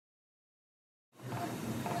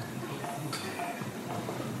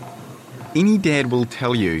Any dad will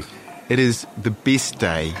tell you it is the best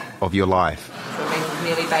day of your life. So it means it's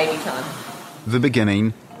nearly baby time. The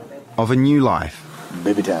beginning of a new life.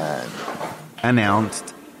 Baby time.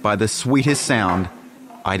 Announced by the sweetest sound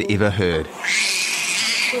I'd ever heard.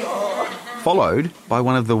 Followed by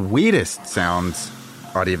one of the weirdest sounds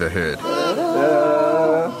I'd ever heard.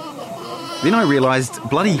 Then I realised,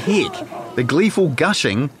 bloody heck, the gleeful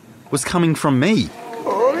gushing was coming from me.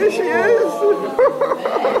 Oh, there she is.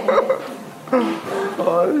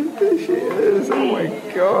 Oh, there she is. Oh my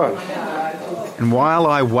gosh. And while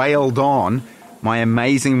I wailed on, my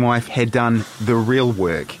amazing wife had done the real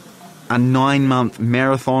work. A 9-month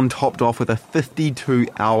marathon topped off with a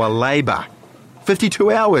 52-hour labour. 52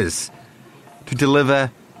 hours to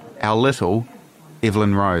deliver our little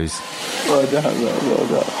Evelyn Rose. Well done, well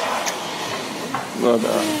done. Well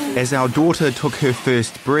done. As our daughter took her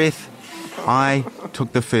first breath, I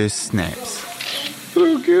took the first snaps.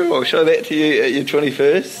 Little girl, I'll show that to you at your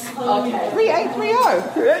 21st. Okay.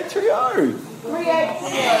 3830. 3830.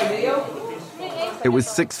 3830, Neil. It was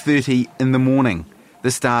 6:30 in the morning,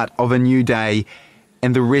 the start of a new day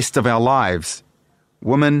and the rest of our lives.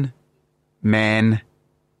 Woman, man,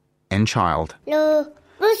 and child. No,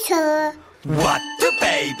 sir. What do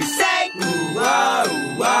babies say? Ooh, ah,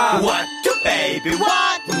 ooh, ah. What do baby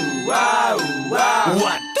want? Ooh, ah, ooh, ah.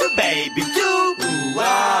 What do baby do? Ooh,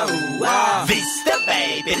 ah, ooh, ah. This the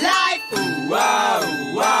baby life. Ooh, ah,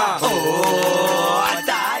 ooh, ah. Oh, I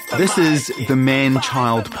died for This is the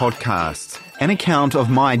Man-Child Podcast, an account of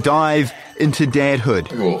my dive into dadhood.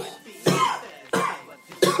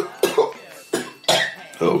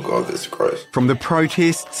 Oh God, that's gross. From the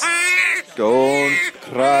protests Don't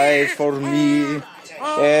cry for me,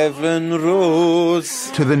 Evelyn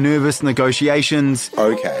Rose. to the nervous negotiations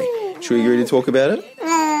Okay, should we really talk about it?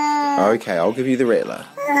 Okay, I'll give you the rattler.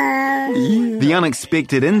 the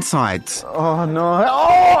unexpected insights, Oh no!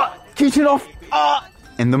 Oh, get it off! Oh.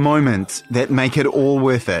 and the moments that make it all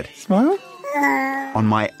worth it Smile. on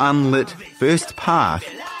my unlit first path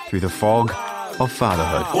through the fog of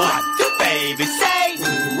fatherhood. What do baby say?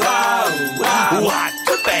 Ooh, ah, ooh, ah. What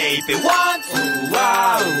do baby want? Ooh,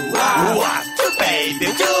 ah, ooh, ah. What do baby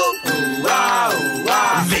do? Ooh, ah, ooh,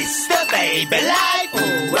 ah. This the baby life.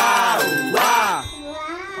 Ooh, ah, ooh,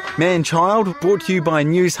 ah. Man-Child, brought to you by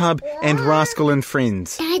News Hub and Rascal and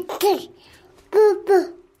Friends. Daddy.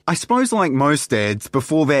 Boo-boo. I suppose like most dads,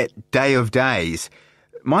 before that day of days,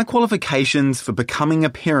 my qualifications for becoming a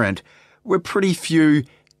parent were pretty few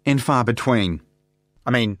and far between. I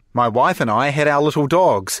mean, my wife and I had our little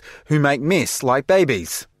dogs who make mess like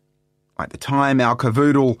babies. Like the time our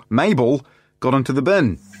cavoodle, Mabel, got into the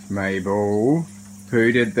bin. Mabel,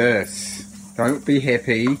 who did this? Don't be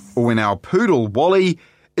happy. Or when our poodle, Wally,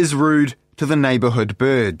 is rude to the neighbourhood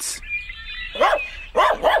birds.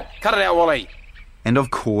 Cut it out, Wally. And of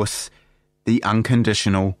course, the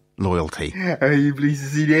unconditional loyalty. Are you pleased to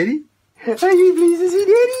see Daddy? Are you pleased to see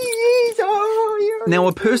Daddy? Yes. Oh, yeah. Now,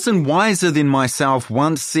 a person wiser than myself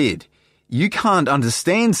once said, you can't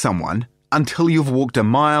understand someone until you've walked a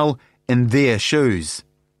mile in their shoes.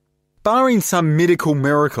 Barring some medical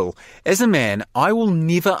miracle, as a man, I will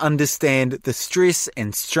never understand the stress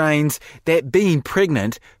and strains that being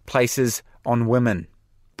pregnant places on women.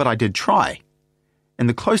 But I did try. And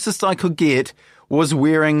the closest I could get was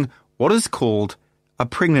wearing what is called a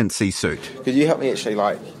pregnancy suit. Could you help me actually,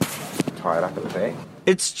 tie it up at the back?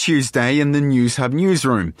 It's Tuesday in the News Hub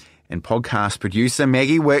newsroom, and podcast producer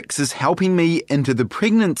Maggie Wicks is helping me into the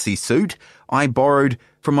pregnancy suit I borrowed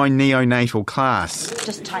from my neonatal class.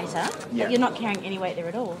 Just tighter, but you're not carrying any weight there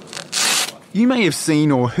at all. You may have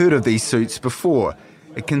seen or heard of these suits before.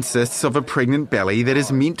 It consists of a pregnant belly that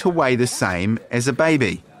is meant to weigh the same as a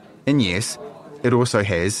baby. And yes, it also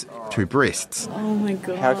has 2 breasts. Oh my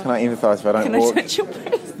god. How can I empathise if I don't Can I walk? touch your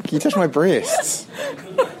breast? Can you touch my breasts?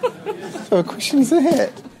 What question is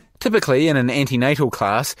that? Typically in an antenatal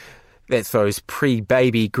class, that's those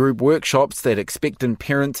pre-baby group workshops that expectant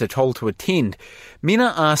parents are told to attend, men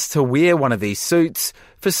are asked to wear one of these suits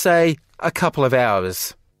for, say, a couple of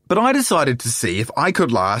hours. But I decided to see if I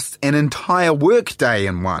could last an entire work day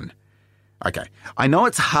in one. Okay, I know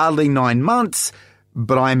it's hardly 9 months,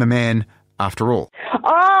 but I'm a man after all.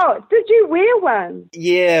 Oh, did you wear one?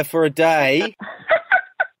 Yeah, for a day.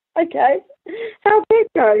 Okay. How'd that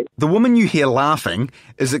go? The woman you hear laughing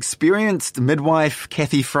is experienced midwife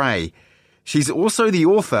Kathy Frey. She's also the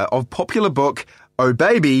author of popular book Oh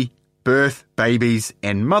Baby, Birth, Babies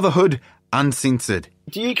and Motherhood Uncensored.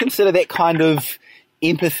 Do you consider that kind of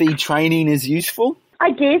empathy training is useful?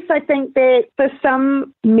 I think that for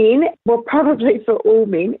some men, well, probably for all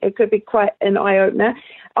men, it could be quite an eye-opener.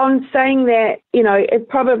 on saying that, you know, it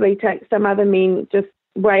probably takes some other men just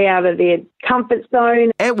way out of their comfort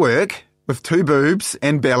zone. At work, with 2 boobs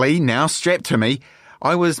and belly now strapped to me,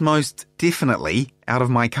 I was most definitely out of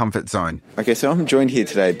my comfort zone. Okay, so I'm joined here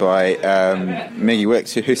today by Maggie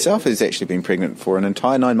Wicks, who herself has actually been pregnant for an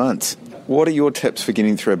entire 9 months. What are your tips for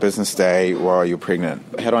getting through a business day while you're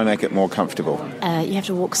pregnant? How do I make it more comfortable? You have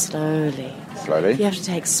to walk slowly. Slowly? You have to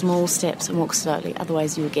take small steps and walk slowly,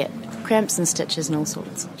 otherwise you'll get cramps and stitches and all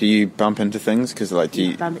sorts. Do you bump into things? Because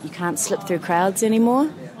You can't slip through crowds anymore.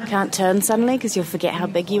 You can't turn suddenly because you'll forget how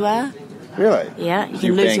big you are. Really? Yeah, you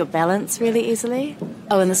can lose your balance really easily.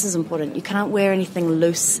 Oh, and this is important. You can't wear anything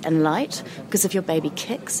loose and light because if your baby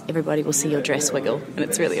kicks, everybody will see your dress wiggle and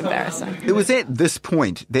it's really embarrassing. It was at this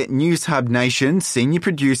point that News Hub Nation senior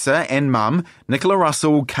producer and mum, Nicola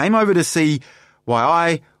Russell, came over to see why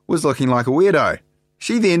I was looking like a weirdo.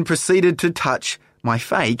 She then proceeded to touch my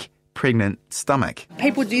fake pregnant stomach.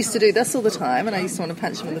 People used to do this all the time, and I used to want to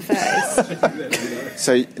punch them in the face.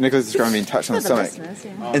 So Nicola's describing being touched on the stomach.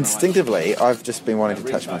 Yeah. Instinctively, I've just been wanting to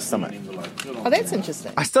touch my stomach. Oh, that's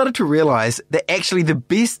interesting. I started to realise that actually the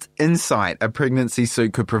best insight a pregnancy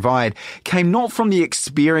suit could provide came not from the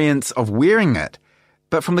experience of wearing it,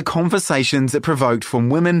 but from the conversations it provoked from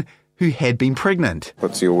women who had been pregnant.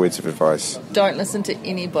 What's your words of advice? Don't listen to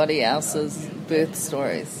anybody else's birth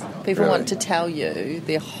stories. People want to tell you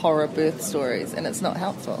their horror birth stories, and it's not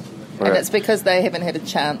helpful. Right. And it's because they haven't had a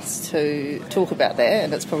chance to talk about that,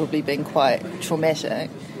 and it's probably been quite traumatic.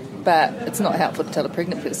 But it's not helpful to tell a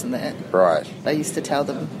pregnant person that. Right. I used to tell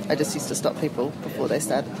them, I just used to stop people before they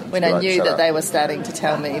started. When I Right, knew shut that up. they were starting to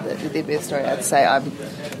tell me their birth story, I'd say, I'm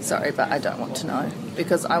sorry, but I don't want to know.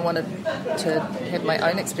 Because I wanted to have my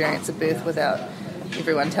own experience of birth without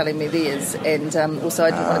everyone telling me theirs. And also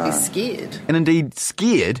I didn't want to be scared. And indeed,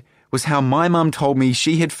 scared was how my mum told me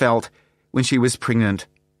she had felt when she was pregnant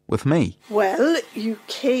with me. Well, you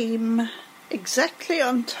came exactly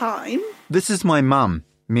on time. This is my mum,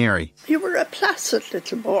 Mary. You were a placid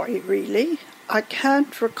little boy, really. I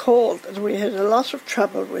can't recall that we had a lot of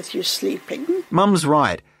trouble with you sleeping. Mum's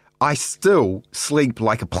right. I still sleep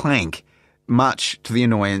like a plank, much to the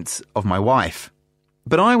annoyance of my wife.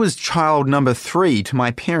 But I was child number 3 to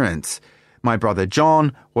my parents. My brother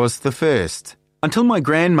John was the first. Until my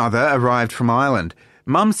grandmother arrived from Ireland,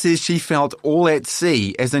 Mum says she felt all at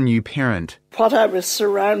sea as a new parent. What I was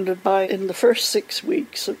surrounded by in the first 6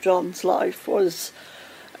 weeks of John's life was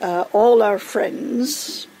all our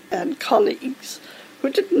friends and colleagues who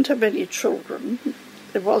didn't have any children.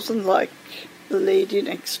 It wasn't like the lady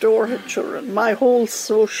next door had children. My whole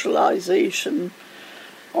socialisation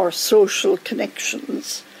or social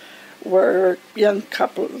connections were young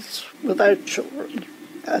couples without children,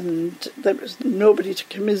 and there was nobody to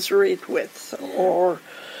commiserate with or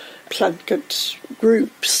Plunkett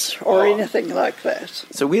groups or anything like that.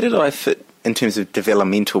 So where did I fit in terms of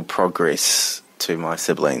developmental progress to my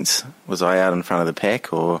siblings? Was I out in front of the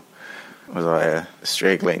pack, or was I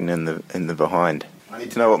straggling in the behind? I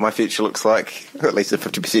need to know what my future looks like, or at least a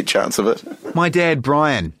 50% chance of it. My dad,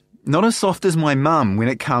 Brian, not as soft as my mum when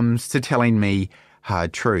it comes to telling me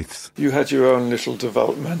hard truths. You had your own little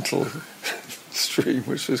developmental stream,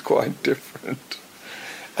 which was quite different.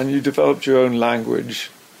 And you developed your own language,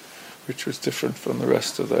 which was different from the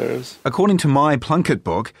rest of theirs. According to my Plunkett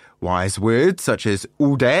book, wise words such as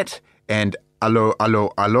 "udat" and "allo,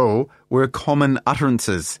 allo, allo" were common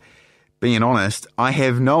utterances. Being honest, I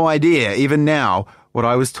have no idea, even now, what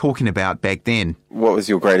I was talking about back then. What was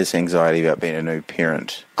your greatest anxiety about being a new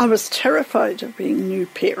parent? I was terrified of being a new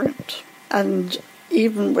parent, and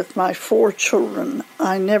even with my 4 children,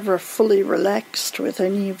 I never fully relaxed with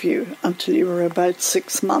any of you until you were about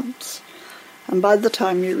 6 months. And by the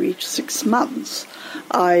time you reached 6 months,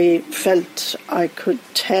 I felt I could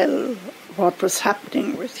tell what was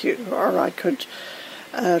happening with you, or I could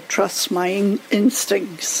trust my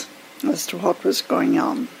instincts as to what was going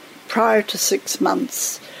on. Prior to 6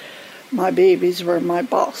 months, my babies were my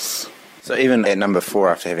boss. So even at number 4,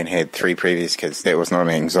 after having had 3 previous kids, that was not an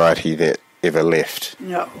anxiety that ever left?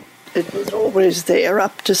 No, it was always there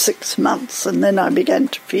up to 6 months, and then I began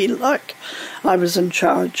to feel like I was in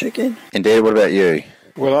charge again. And Dad, what about you?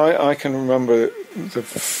 Well, I can remember the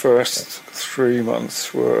first 3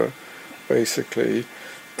 months were basically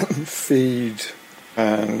feed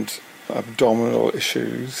and abdominal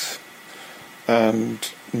issues and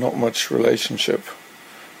not much relationship.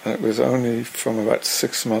 And it was only from about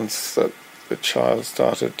 6 months that the child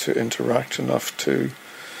started to interact enough to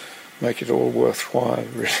make it all worthwhile,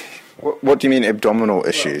 really. What do you mean abdominal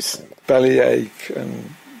issues? Bellyache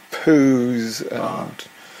and poos and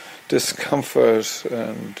discomfort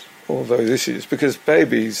and all those issues, because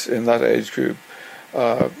babies in that age group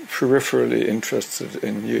are peripherally interested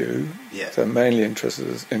in you. Yeah. They're mainly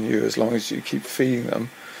interested in you as long as you keep feeding them.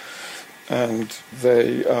 And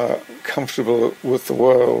they are comfortable with the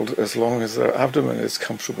world as long as their abdomen is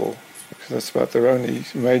comfortable. Because that's about their only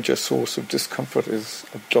major source of discomfort is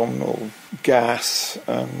abdominal gas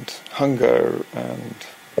and hunger and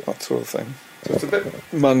that sort of thing. So it's a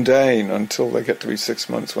bit mundane until they get to be 6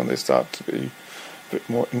 months, when they start to be a bit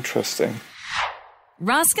more interesting.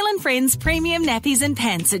 Rascal and Friends premium nappies and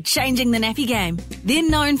pants are changing the nappy game. They're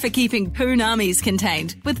known for keeping punamis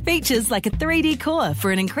contained, with features like a 3D core for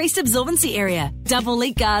an increased absorbency area, double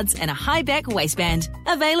leak guards and a high back waistband.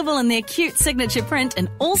 Available in their cute signature print in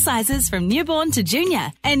all sizes from newborn to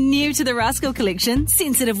junior. And new to the Rascal collection,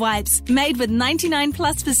 sensitive wipes, made with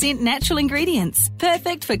 99+% natural ingredients.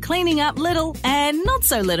 Perfect for cleaning up little and not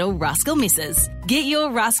so little Rascal messes. Get your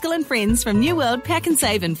Rascal and Friends from New World Pack and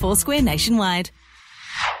Save in Foursquare nationwide.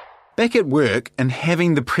 Back at work and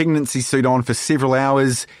having the pregnancy suit on for several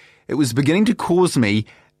hours, it was beginning to cause me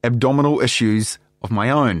abdominal issues of my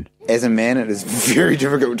own. As a man, it is very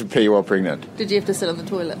difficult to pee while pregnant. Did you have to sit on the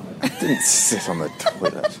toilet? I didn't sit on the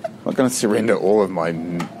toilet. I'm not going to surrender all of my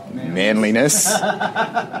manliness.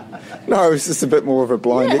 No, it was just a bit more of a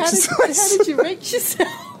blind exercise. How did you reach yourself?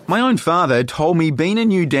 My own father told me being a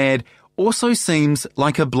new dad also seems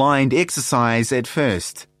like a blind exercise at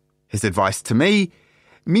first. His advice to me: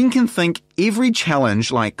 men can think every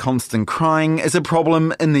challenge, like constant crying, is a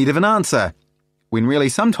problem in need of an answer, when really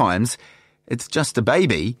sometimes it's just a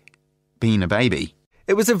baby being a baby.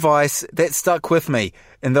 It was advice that stuck with me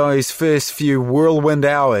in those first few whirlwind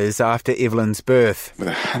hours after Evelyn's birth. With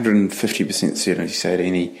 150% certainty say to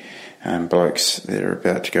any blokes that are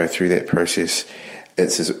about to go through that process,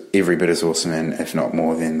 it's every bit as awesome, and if not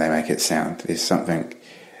more, than they make it sound. There's something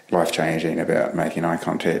life-changing about making eye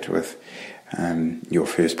contact with your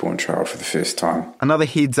firstborn child for the first time. Another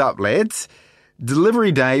heads up, lads.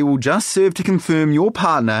 Delivery day will just serve to confirm your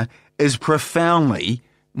partner is profoundly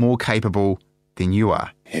more capable than you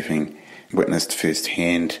are. Having witnessed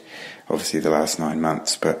firsthand, obviously, the last 9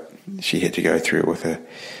 months, but she had to go through it with a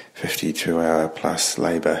 52-hour plus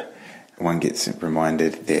labour. One gets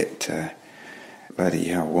reminded that, bloody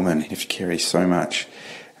hell, women have to carry so much,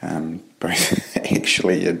 both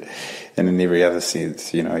actually and in every other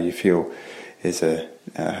sense. You know, you feel, as a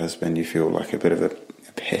husband, you feel like a bit of a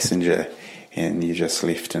passenger, and you're just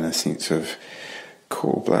left in a sense of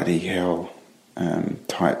cool bloody hell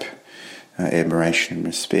type admiration and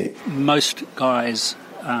respect. Most guys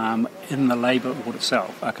in the labour ward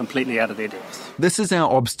itself are completely out of their depth. This is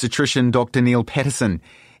our obstetrician, Dr. Neil Patterson,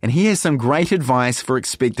 and he has some great advice for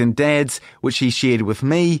expectant dads, which he shared with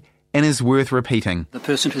me and is worth repeating. The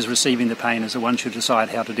person who's receiving the pain is the one who decide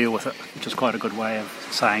how to deal with it, which is quite a good way of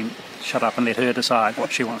saying, shut up and let her decide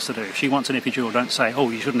what she wants to do. If she wants an epidural, don't say, oh,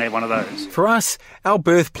 you shouldn't have one of those. For us, our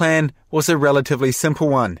birth plan was a relatively simple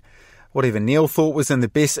one. Whatever Neil thought was in the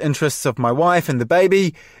best interests of my wife and the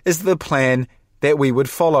baby is the plan that we would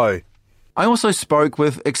follow. I also spoke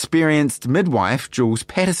with experienced midwife Jules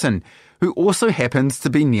Patterson, who also happens to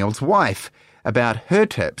be Neil's wife, about her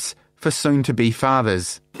tips for soon-to-be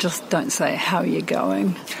fathers. Just don't say, how are you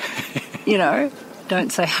going? You know,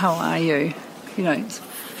 don't say, how are you? You know, it's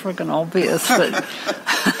friggin' obvious, but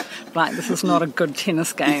like, this is not a good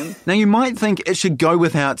tennis game. Now, you might think it should go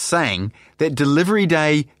without saying that delivery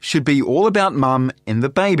day should be all about mum and the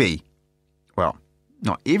baby. Well,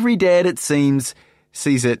 not every dad, it seems,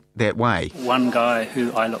 sees it that way. One guy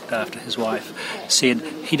who I looked after his wife said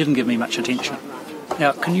he didn't give me much attention.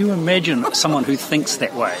 Now, can you imagine someone who thinks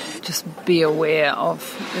that way? Just be aware of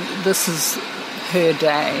this is her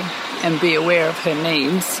day and be aware of her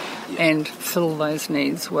needs and fill those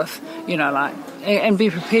needs with, you know, like, and be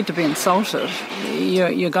prepared to be insulted.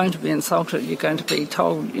 You're going to be insulted. You're going to be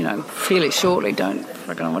told, you know, fairly shortly, don't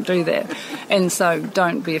freaking want to do that. And so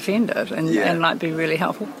don't be offended and like, be really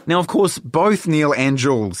helpful. Now, of course, both Neil and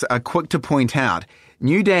Jules are quick to point out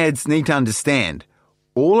new dads need to understand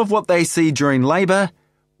all of what they see during labour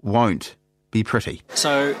won't be pretty.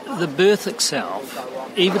 So the birth itself,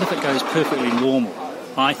 even if it goes perfectly normal,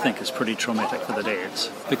 I think is pretty traumatic for the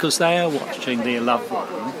dads, because they are watching their loved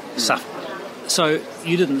one suffer. So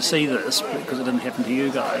you didn't see this because it didn't happen to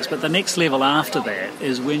you guys, but the next level after that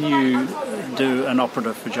is when you do an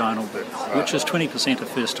operative vaginal birth, which is 20% of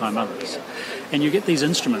first-time mothers. And you get these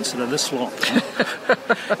instruments that are this long,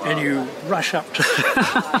 and you rush up to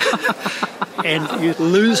and you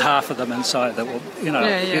lose half of them inside that will, you know,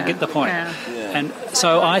 you get the point. Yeah. And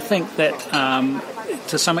so I think that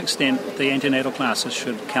to some extent the antenatal classes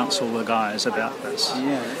should counsel the guys about this.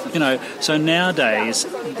 You know, so nowadays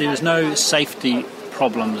there is no safety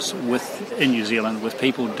problems in New Zealand with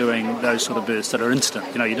people doing those sort of births that are instant.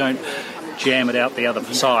 You don't jam it out the other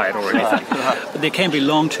side or anything. But there can be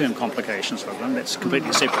long-term complications with them. That's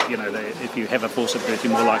completely separate. If you have a forced birth,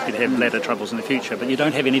 you're more likely to have bladder troubles in the future. But you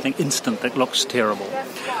don't have anything instant that looks terrible.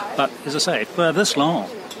 But as I say, for this long,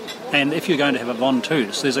 and if you're going to have a Von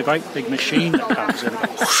Toos, there's a great big machine that comes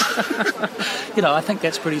in. I think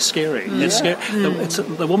that's pretty scary. Yeah. It's scary.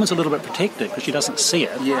 The woman's a little bit protected because she doesn't see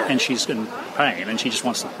it, and she's in pain, and she just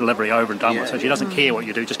wants the delivery over and done with. So she doesn't care what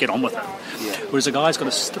you do, just get on with it. Whereas a guy's got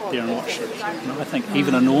to sit there and watch it. I think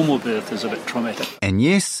even a normal birth is a bit traumatic. And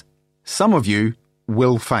yes, some of you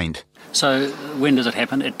will faint. So when does it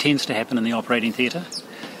happen? It tends to happen in the operating theatre.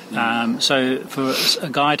 So for a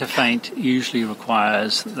guy to faint usually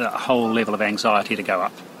requires the whole level of anxiety to go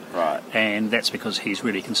up. Right. And that's because he's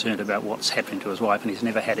really concerned about what's happening to his wife, and he's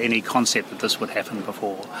never had any concept that this would happen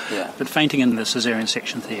before. Yeah. But fainting in the caesarean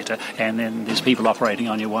section theatre, and then there's people operating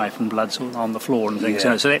on your wife and blood's on the floor and things,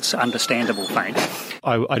 so that's understandable faint.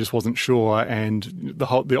 I just wasn't sure, and the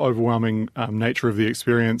overwhelming nature of the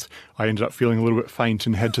experience, I ended up feeling a little bit faint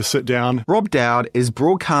and had to sit down. Rob Dowd is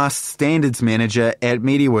Broadcast Standards Manager at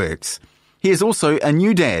MediaWorks. He is also a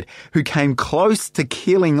new dad who came close to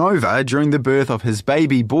keeling over during the birth of his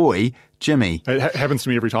baby boy, Jimmy. It happens to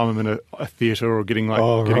me every time I'm in a theatre or getting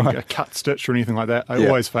a cut stitch or anything like that. I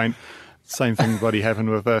always faint. Same thing bloody happened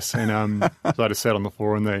with this. And so I just sat on the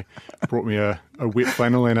floor and they brought me a wet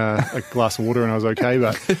flannel and a glass of water and I was okay.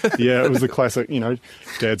 But yeah, it was the classic,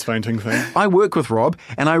 dad's fainting thing. I work with Rob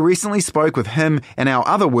and I recently spoke with him and our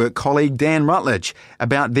other work colleague, Dan Rutledge,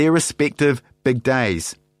 about their respective big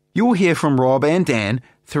days. You'll hear from Rob and Dan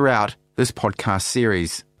throughout this podcast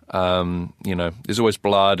series. There's always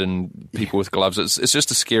blood and people with gloves. It's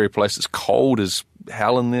just a scary place. It's cold as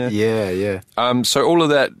hell in there. Yeah. So all of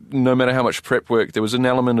that, no matter how much prep work, there was an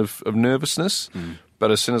element of nervousness.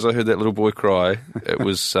 But as soon as I heard that little boy cry, it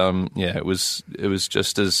was it was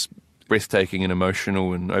just as breathtaking and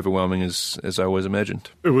emotional and overwhelming as I always imagined.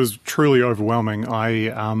 It was truly overwhelming.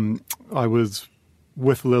 I was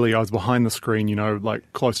with Lily, I was behind the screen,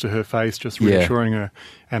 close to her face, just reassuring her.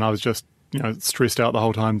 And I was just, stressed out the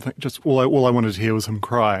whole time. Just all I wanted to hear was him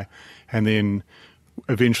cry. And then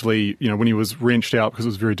eventually, when he was wrenched out, because it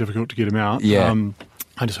was very difficult to get him out,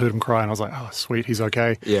 I just heard him cry and I was like, oh, sweet, he's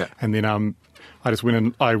okay. Yeah. And then I just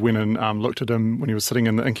went and looked at him when he was sitting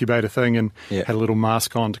in the incubator thing and had a little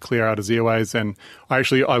mask on to clear out his airways. And I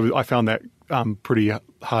found that pretty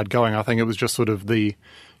hard going. I think it was just sort of the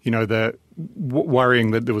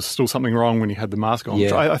worrying that there was still something wrong when you had the mask on,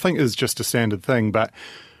 which I think is just a standard thing, but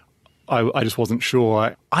I just wasn't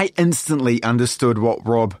sure. I instantly understood what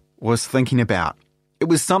Rob was thinking about. It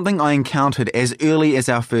was something I encountered as early as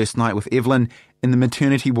our first night with Evelyn in the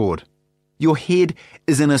maternity ward. Your head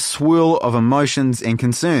is in a swirl of emotions and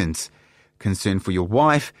concerns. Concern for your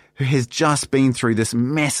wife, who has just been through this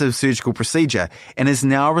massive surgical procedure and is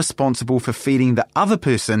now responsible for feeding the other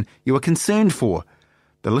person you are concerned for,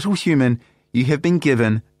 the little human you have been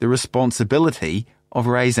given the responsibility of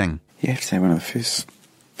raising. You have to say one of the first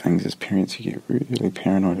things as parents you get really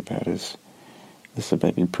paranoid about is the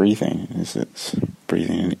baby breathing. Is its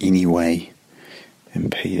breathing in any way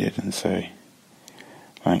impeded? And so,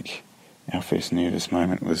 our first nervous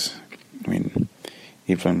moment was when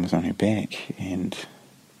Evelyn was on her back and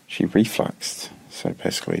she refluxed. So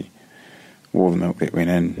basically, all the milk that went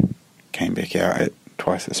in came back out at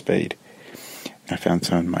twice the speed. I found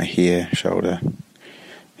some in my hair, shoulder.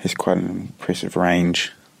 Has quite an impressive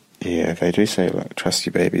range. Yeah, they do say, trust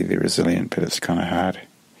your baby, they're resilient, but it's kind of hard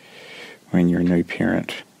when you're a new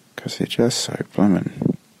parent because they're just so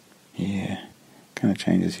blooming. Yeah, kind of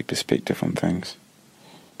changes your perspective on things.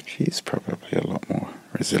 She is probably a lot more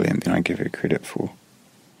resilient than I give her credit for.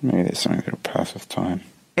 Maybe that's something that'll pass with time.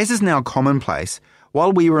 As is now commonplace,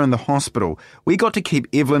 while we were in the hospital, we got to keep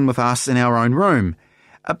Evelyn with us in our own room.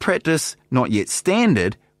 A practice not yet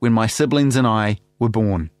standard when my siblings and I were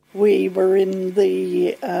born. We were in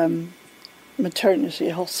the maternity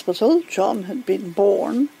hospital. John had been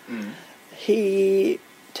born. He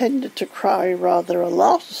tended to cry rather a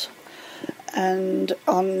lot. And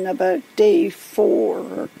on about day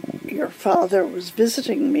 4, your father was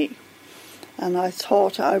visiting me. And I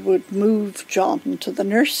thought I would move John to the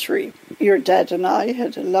nursery. Your dad and I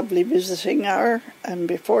had a lovely visiting hour, and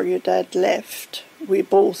before your dad left, we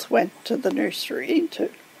both went to the nursery to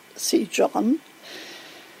see John.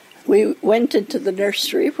 We went into the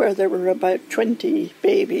nursery where there were about 20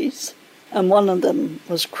 babies, and one of them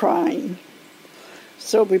was crying.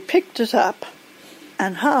 So we picked it up,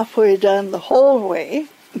 and halfway down the hallway,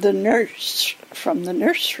 the nurse from the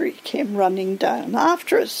nursery came running down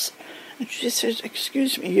after us. And she said,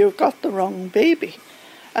 "Excuse me, you've got the wrong baby."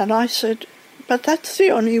 And I said, "But that's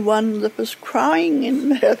the only one that was crying in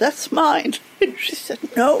there. That's mine." And she said,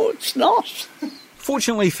 "No, it's not."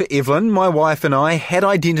 Fortunately for Evelyn, my wife and I had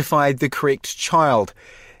identified the correct child.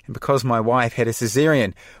 And because my wife had a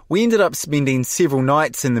caesarean, we ended up spending several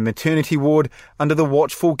nights in the maternity ward under the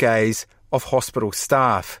watchful gaze of hospital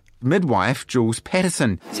staff. Midwife Jules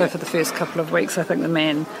Patterson. So for the first couple of weeks, I think the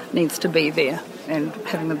man needs to be there and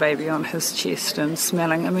having the baby on his chest and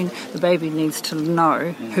smelling. I mean, the baby needs to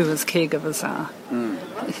know who his caregivers are,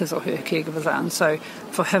 his or her caregivers are. And so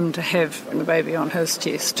for him to have the baby on his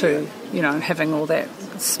chest too, you know, having all that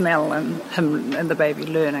smell and him and the baby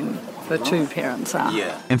learning the two parents are.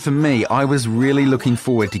 Yeah. And for me, I was really looking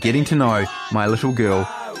forward to getting to know my little girl,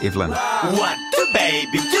 Evelyn. What do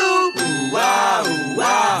baby do? Ooh, wow, ooh,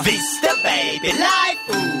 wow. This the baby life.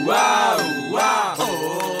 Ooh, wow, ooh, wow.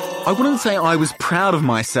 Oh. I wouldn't say I was proud of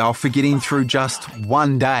myself for getting through just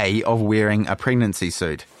one day of wearing a pregnancy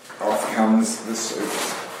suit. Off comes the suit.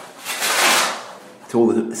 To all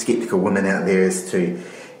the sceptical women out there as to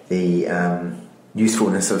the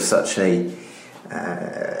usefulness of such a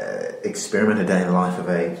experiment, a day in the life of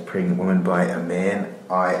a pregnant woman by a man,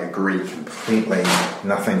 I agree completely.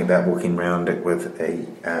 Nothing about walking around it with a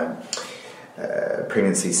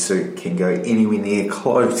pregnancy suit can go anywhere near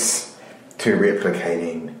close to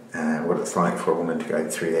replicating what it's like for a woman to go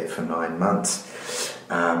through that for 9 months.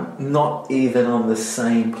 Not even on the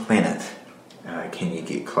same planet can you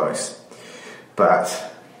get close. But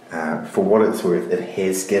for what it's worth, it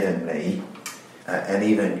has given me an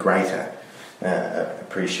even greater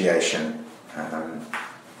appreciation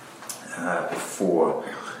for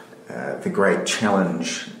the great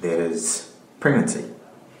challenge that is pregnancy.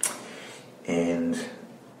 And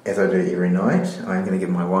as I do every night, I'm going to give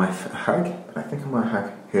my wife a hug, but I think I might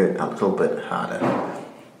hug her a little bit harder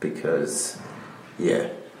because, yeah,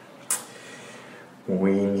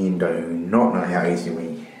 we do not know how easy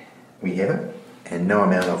we have it, and no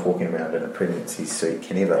amount of walking around in a pregnancy suit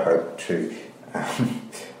can ever hope to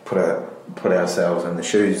put ourselves in the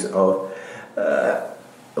shoes of a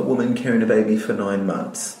woman carrying a baby for 9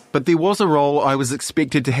 months. But there was a role I was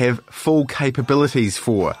expected to have full capabilities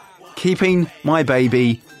for: keeping my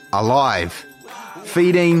baby alive.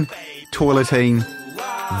 Feeding, toileting,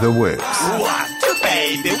 the works. What do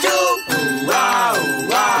baby do? Ooh, wow, ooh,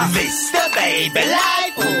 wow. This the baby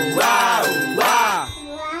life. Ooh, wow, ooh, wow.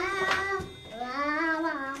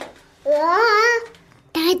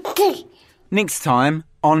 Next time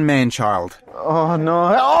on Manchild. Oh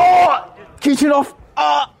no. Oh! Teach it off.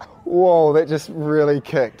 Oh! Whoa, that just really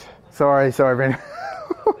kicked. Sorry, Brendan.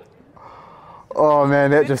 Oh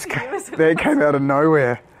man, that came out of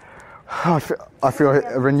nowhere. I feel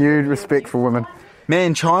a renewed respect for women.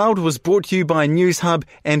 Manchild was brought to you by Newshub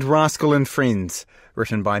and Rascal and Friends.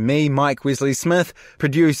 Written by me, Mike Wesley-Smith.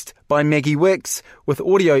 Produced by Maggie Wicks. With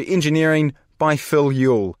audio engineering by Phil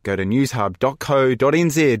Yule. Go to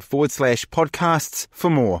newshub.co.nz/podcasts for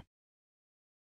more.